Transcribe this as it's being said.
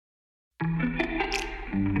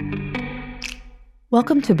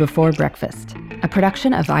Welcome to Before Breakfast, a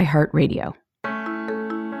production of iHeartRadio.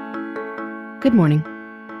 Good morning.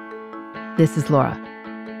 This is Laura.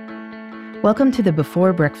 Welcome to the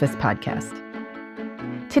Before Breakfast podcast.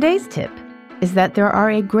 Today's tip is that there are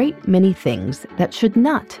a great many things that should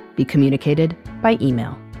not be communicated by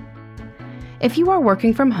email. If you are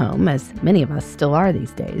working from home, as many of us still are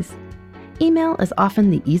these days, email is often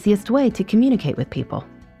the easiest way to communicate with people.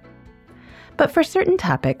 But for certain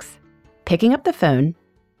topics, picking up the phone,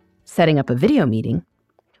 setting up a video meeting,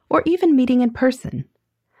 or even meeting in person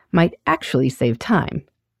might actually save time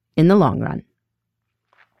in the long run.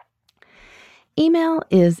 Email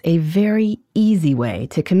is a very easy way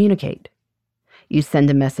to communicate. You send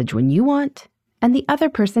a message when you want, and the other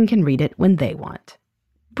person can read it when they want.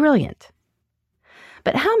 Brilliant.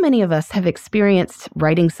 But how many of us have experienced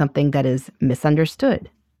writing something that is misunderstood,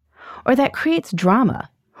 or that creates drama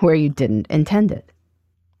where you didn't intend it?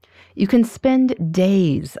 You can spend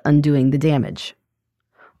days undoing the damage.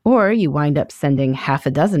 Or you wind up sending half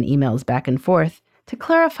a dozen emails back and forth to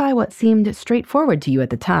clarify what seemed straightforward to you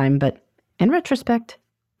at the time, but in retrospect,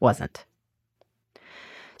 wasn't.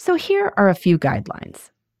 So here are a few guidelines.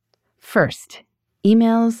 First,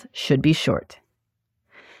 emails should be short.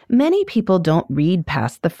 Many people don't read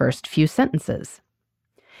past the first few sentences.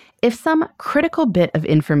 If some critical bit of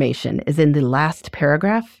information is in the last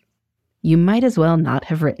paragraph, you might as well not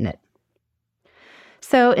have written it.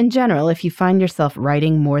 So, in general, if you find yourself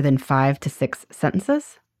writing more than 5 to 6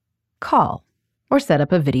 sentences, call or set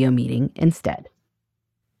up a video meeting instead.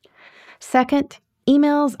 Second,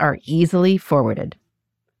 emails are easily forwarded.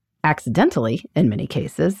 Accidentally, in many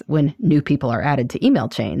cases, when new people are added to email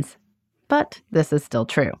chains, but this is still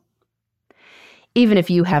true. Even if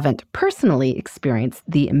you haven't personally experienced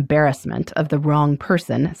the embarrassment of the wrong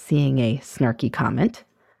person seeing a snarky comment,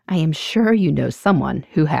 I am sure you know someone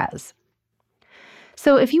who has.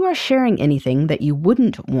 So if you are sharing anything that you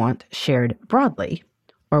wouldn't want shared broadly,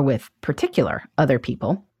 or with particular other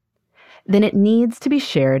people, then it needs to be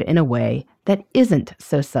shared in a way that isn't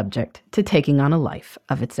so subject to taking on a life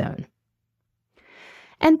of its own.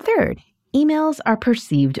 And third, emails are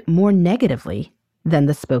perceived more negatively than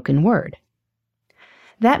the spoken word.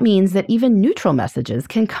 That means that even neutral messages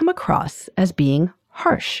can come across as being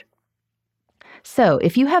harsh. So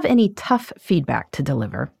if you have any tough feedback to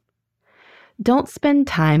deliver, don't spend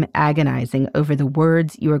time agonizing over the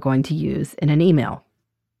words you are going to use in an email.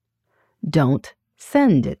 Don't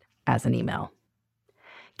send it as an email.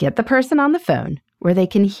 Get the person on the phone where they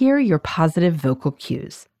can hear your positive vocal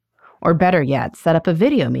cues. Or better yet, set up a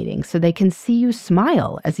video meeting so they can see you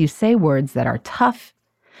smile as you say words that are tough,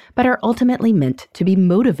 but are ultimately meant to be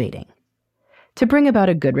motivating, to bring about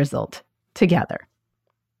a good result together.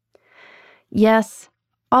 Yes,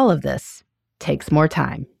 all of this takes more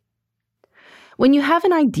time. When you have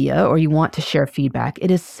an idea or you want to share feedback,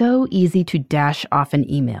 it is so easy to dash off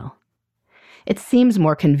an email. It seems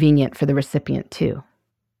more convenient for the recipient, too.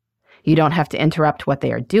 You don't have to interrupt what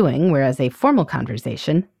they are doing, whereas a formal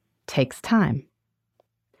conversation takes time.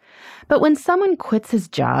 But when someone quits his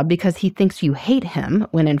job because he thinks you hate him,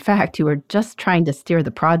 when in fact you are just trying to steer the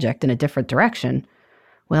project in a different direction,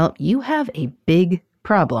 well, you have a big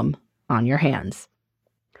problem on your hands.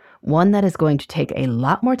 One that is going to take a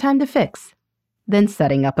lot more time to fix than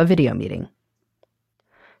setting up a video meeting.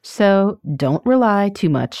 So don't rely too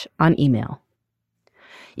much on email.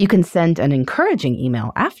 You can send an encouraging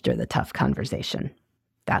email after the tough conversation.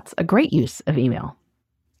 That's a great use of email.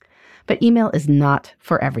 But email is not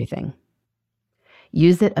for everything.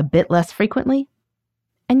 Use it a bit less frequently,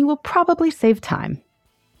 and you will probably save time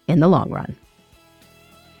in the long run.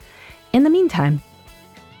 In the meantime,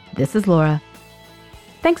 this is Laura.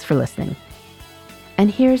 Thanks for listening.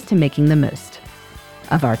 And here's to making the most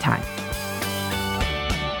of our time.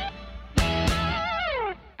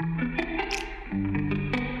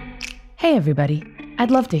 Hey everybody,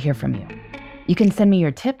 I'd love to hear from you. You can send me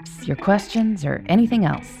your tips, your questions, or anything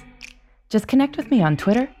else. Just connect with me on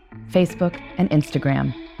Twitter, Facebook, and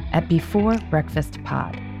Instagram at Before Breakfast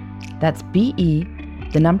Pod. That's BE,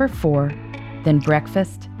 the number 4, then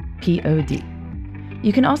breakfast, POD.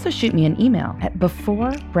 You can also shoot me an email at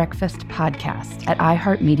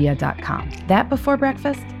beforebreakfastpodcast@iheartmedia.com. That Before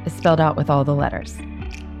Breakfast is spelled out with all the letters.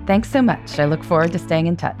 Thanks so much. I look forward to staying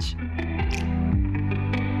in touch.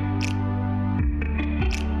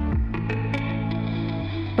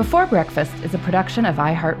 Before Breakfast is a production of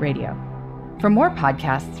iHeartRadio. For more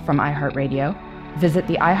podcasts from iHeartRadio, visit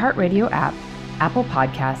the iHeartRadio app, Apple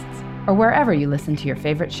Podcasts, or wherever you listen to your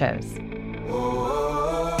favorite shows.